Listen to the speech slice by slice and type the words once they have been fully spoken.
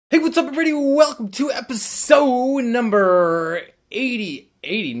Hey, what's up, everybody? Welcome to episode number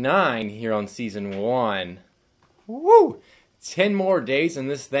 89 here on season 1. Woo! 10 more days and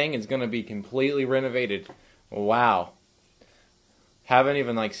this thing is going to be completely renovated. Wow. Haven't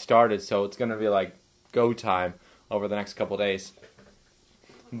even started, so it's going to be go time over the next couple days.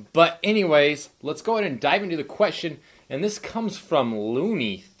 But anyways, let's go ahead and dive into the question. And this comes from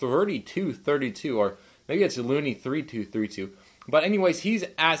Looney3232, or maybe it's Looney3232. But anyways, he's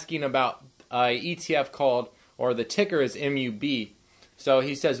asking about ETF called, or the ticker is MUB. So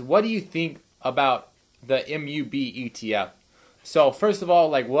he says, what do you think about the MUB ETF? So first of all,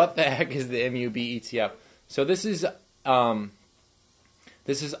 what the heck is the MUB ETF? So this is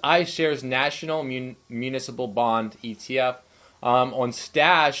iShares National Municipal Bond ETF. On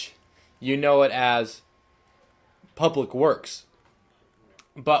Stash, you know it as Public Works.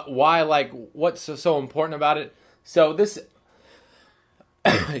 But why, what's so important about it? So this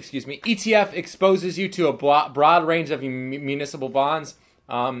excuse me, ETF exposes you to a broad range of municipal bonds.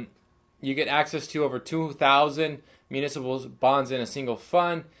 You get access to over 2,000 municipal bonds in a single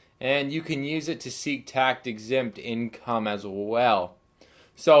fund, and you can use it to seek tax-exempt income as well.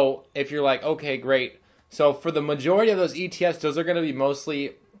 So if you're okay, great. So for the majority of those ETFs, those are going to be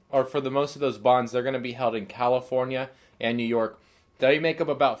mostly, or for the most of those bonds, they're going to be held in California and New York. They make up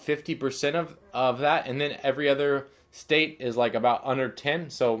about 50% of that, and then every other state is about under 10,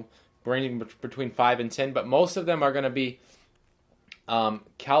 so ranging between 5 and 10, but most of them are going to be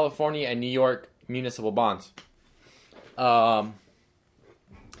California and New York municipal bonds. So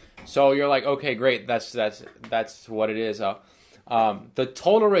you're okay, great, that's what it is. The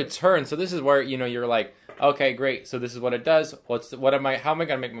total return, so this is where you're okay, great, so this is what it does. How am I going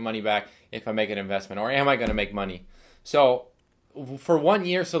to make my money back if I make an investment, or am I going to make money? So for 1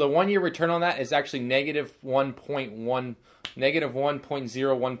 year, so the 1 year return on that is actually negative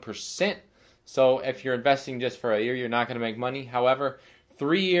 1.01%. So if you're investing just for a year, you're not going to make money. However,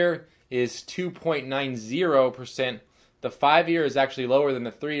 3 year is 2.90%. The 5 year is actually lower than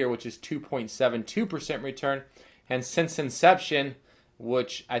the 3 year, which is 2.72% return. And since inception,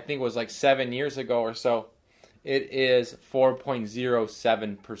 which I think was 7 years ago or so, it is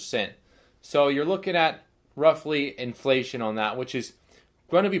 4.07%. So you're looking at roughly inflation on that, which is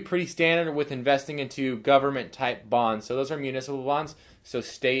going to be pretty standard with investing into government type bonds. So those are municipal bonds, so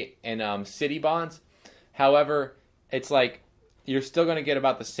state and city bonds. However, it's you're still going to get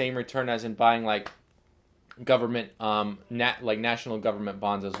about the same return as in buying government, national government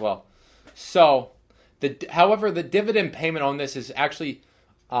bonds as well. So, however, the dividend payment on this is actually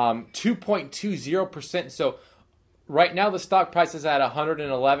 2.20%. So right now the stock price is at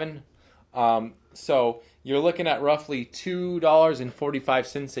 111. So you're looking at roughly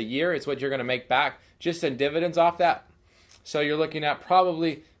 $2.45 a year. It's what you're going to make back just in dividends off that. So you're looking at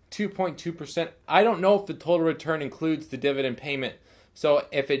probably 2.2%. I don't know if the total return includes the dividend payment. So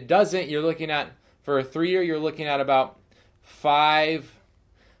if it doesn't, you're looking at, for a 3 year, you're looking at about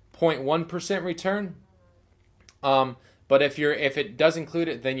 5.1% return. But if it does include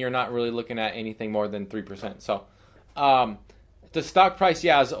it, then you're not really looking at anything more than 3%. So the stock price,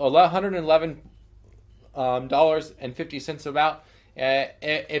 is $111 and 50 cents about.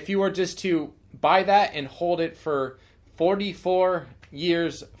 If you were just to buy that and hold it for 44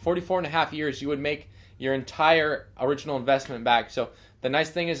 and a half years, you would make your entire original investment back. So the nice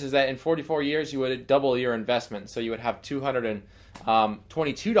thing is that in 44 years, you would double your investment. So you would have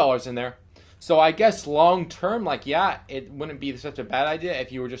 $222 in there. So I guess long term, it wouldn't be such a bad idea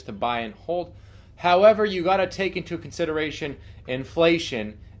if you were just to buy and hold. However, you got to take into consideration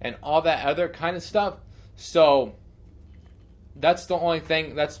inflation and all that other kind of stuff. So that's the only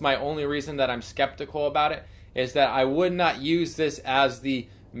thing, that's my only reason that I'm skeptical about it, is that I would not use this as the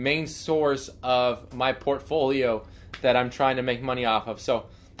main source of my portfolio that I'm trying to make money off of. So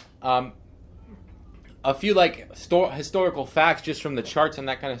a few historical facts just from the charts and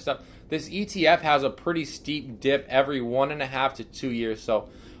that kind of stuff. This ETF has a pretty steep dip every 1.5 to 2 years. So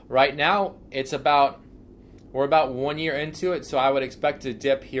right now we're about 1 year into it, so I would expect to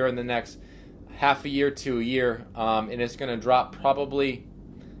dip here in the next half a year to a year, and it's going to drop probably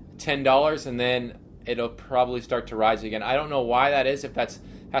 $10, and then it'll probably start to rise again. I don't know why that is, if that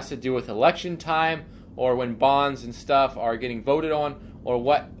has to do with election time or when bonds and stuff are getting voted on, or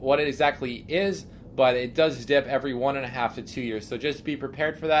what it exactly is, but it does dip every 1.5 to 2 years. So just be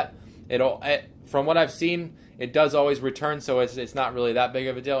prepared for that. From what I've seen, it does always return, so it's not really that big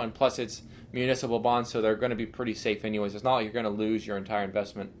of a deal, and plus it's municipal bonds, so they're going to be pretty safe anyways. It's not like you're going to lose your entire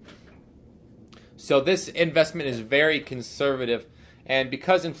investment. So this investment is very conservative, and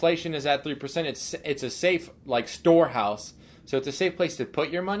because inflation is at 3%, it's a safe storehouse. So it's a safe place to put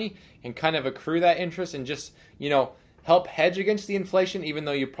your money and kind of accrue that interest and just, help hedge against the inflation, even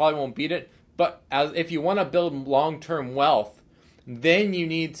though you probably won't beat it. But if you want to build long-term wealth, then you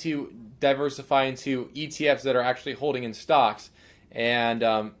need to diversify into ETFs that are actually holding in stocks. And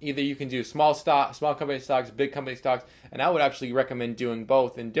either you can do small company stocks, big company stocks, and I would actually recommend doing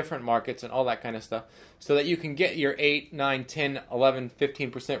both in different markets and all that kind of stuff, so that you can get your 8, 9, 10, 11,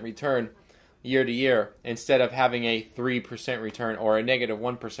 15% return year to year instead of having a 3% return or a negative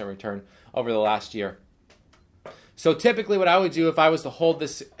 1% return over the last year. So typically what I would do if I was to hold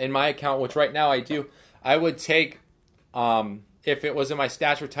this in my account, which right now I do, I would take, if it was in my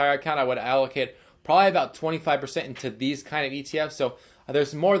Stash Retire account, I would allocate probably about 25% into these kind of ETFs. So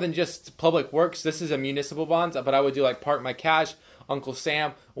there's more than just public works. This is a municipal bonds, but I would do like Park My Cash, Uncle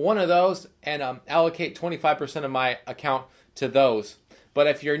Sam, one of those, and allocate 25% of my account to those. But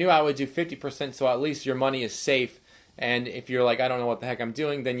if you're new, I would do 50%, so at least your money is safe. And if you're like, I don't know what the heck I'm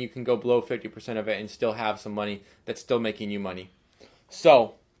doing, then you can go below 50% of it and still have some money that's still making you money.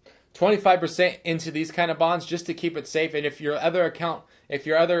 So 25% into these kind of bonds just to keep it safe. And if your other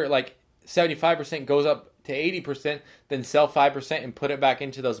like 75% goes up to 80%, then sell 5% and put it back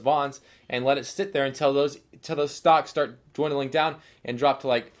into those bonds and let it sit there until those stocks start dwindling down and drop to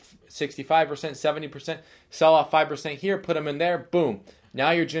like 65%, 70%. Sell off 5% here, put them in there, boom.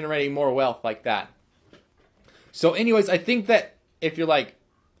 Now you're generating more wealth like that. So anyways, I think that if you're like,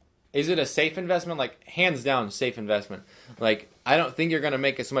 is it a safe investment? Like, hands down, safe investment. Like, I don't think you're going to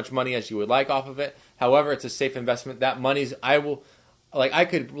make as much money as you would like off of it. However, it's a safe investment. That money's, I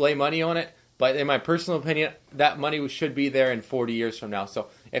could lay money on it, but in my personal opinion, that money should be there in 40 years from now. So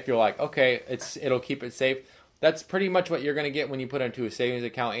if you're like, okay, it'll keep it safe, that's pretty much what you're going to get when you put it into a savings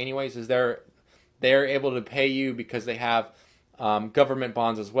account anyways, is they're able to pay you because they have government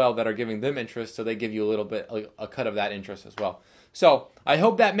bonds as well that are giving them interest, so they give you a little bit, a cut of that interest as well. So I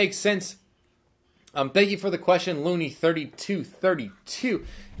hope that makes sense. Thank you for the question, Looney3232.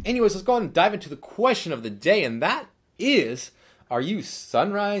 Anyways, let's go ahead and dive into the question of the day, and that is, are you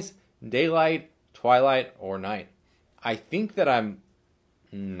sunrise, daylight, twilight, or night? I think that I'm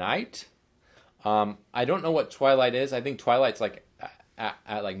night. I don't know what twilight is. I think twilight's like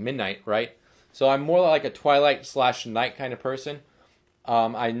at like midnight, right? So I'm more like a twilight/night kind of person.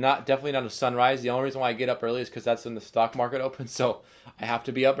 I'm definitely not a sunrise. The only reason why I get up early is because that's when the stock market opens. So I have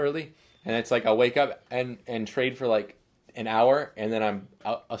to be up early, and it's like I wake up and trade for like an hour, and then I'm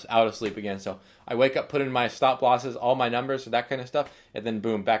out of sleep again. So I wake up, put in my stop losses, all my numbers, that kind of stuff, and then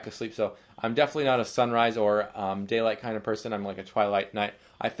boom, back to sleep. So I'm definitely not a sunrise or daylight kind of person. I'm like a twilight night.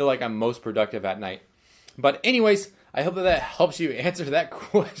 I feel like I'm most productive at night. But anyways, I hope that helps you answer that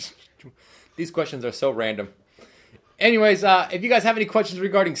question. These questions are so random. Anyways, if you guys have any questions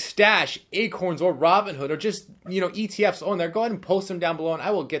regarding Stash, Acorns, or Robinhood, or just, ETFs on there, go ahead and post them down below, and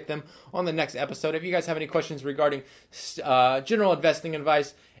I will get them on the next episode. If you guys have any questions regarding general investing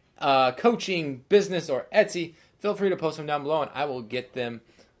advice, coaching, business, or Etsy, feel free to post them down below, and I will get them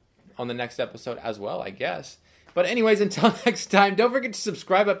on the next episode as well, I guess. But anyways, until next time, don't forget to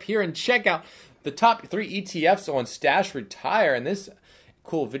subscribe up here and check out the top 3 ETFs on Stash Retire and this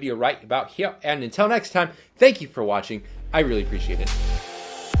cool video right about here. And until next time, thank you for watching. I really appreciate it.